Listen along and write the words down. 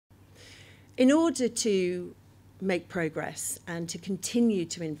In order to make progress and to continue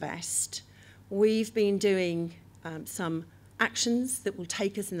to invest, we've been doing some actions that will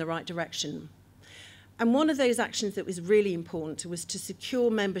take us in the right direction. And one of those actions that was really important was to secure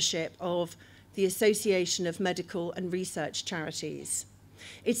membership of the Association of Medical and Research Charities.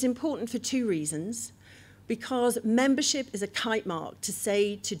 It's important for two reasons. Because membership is a kite mark to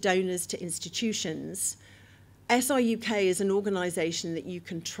say to donors, to institutions, SRUK is an organisation that you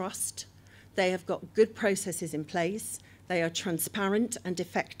can trust. They have got good processes in place. They are transparent and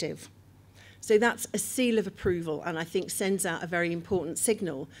effective. So that's a seal of approval, and I think sends out a very important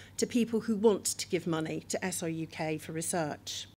signal to people who want to give money to SRUK for research.